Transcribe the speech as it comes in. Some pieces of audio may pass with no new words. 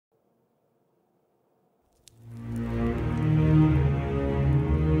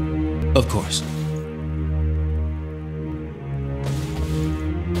Of course.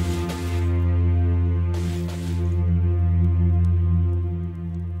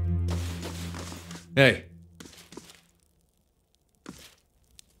 Hey.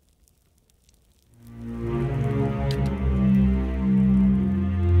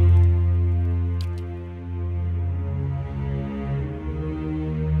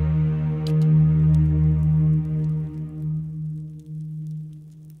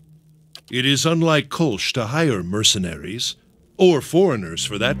 It is unlike Kolsch to hire mercenaries, or foreigners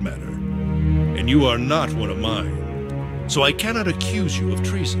for that matter, and you are not one of mine, so I cannot accuse you of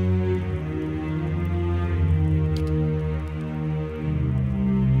treason.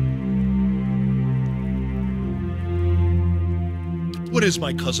 What has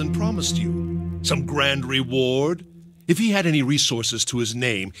my cousin promised you? Some grand reward? If he had any resources to his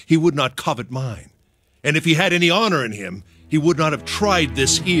name, he would not covet mine. And if he had any honor in him, he would not have tried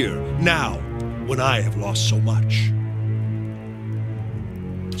this here, now, when I have lost so much.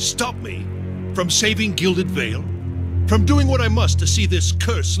 Stop me from saving Gilded Vale, from doing what I must to see this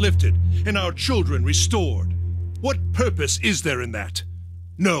curse lifted and our children restored. What purpose is there in that?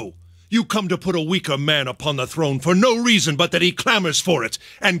 No, you come to put a weaker man upon the throne for no reason but that he clamors for it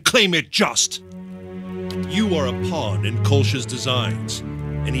and claim it just. You are a pawn in Kolsch's designs,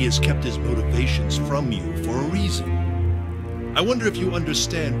 and he has kept his motivations from you for a reason. I wonder if you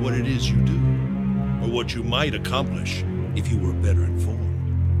understand what it is you do, or what you might accomplish if you were better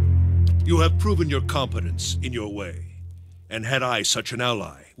informed. You have proven your competence in your way, and had I such an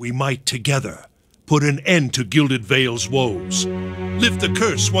ally, we might together put an end to Gilded Vale's woes, lift the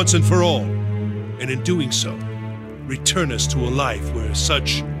curse once and for all, and in doing so, return us to a life where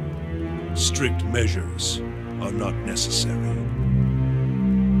such strict measures are not necessary.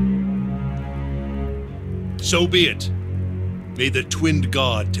 So be it. May the twinned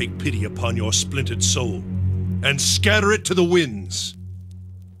god take pity upon your splintered soul, and scatter it to the winds.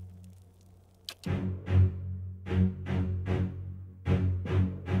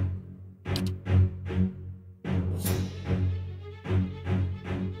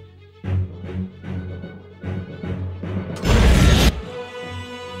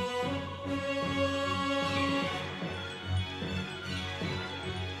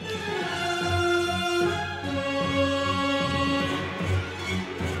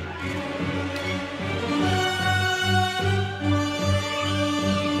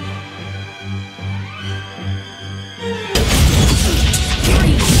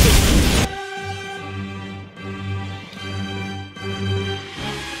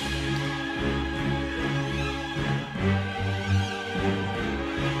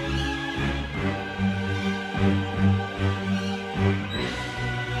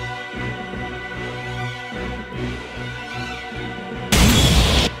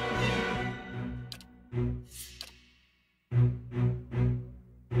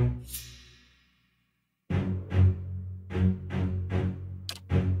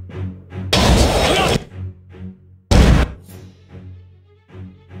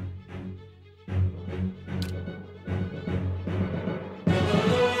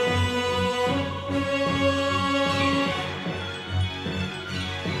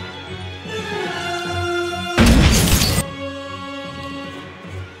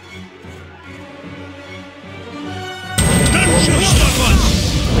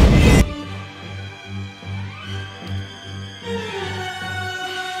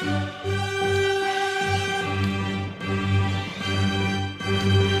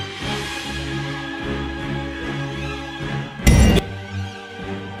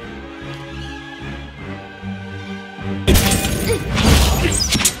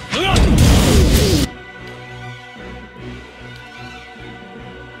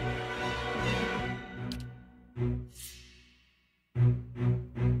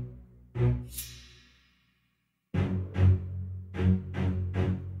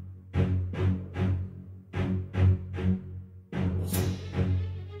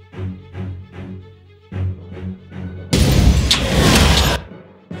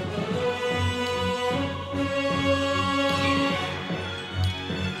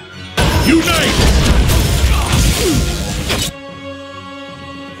 Unite!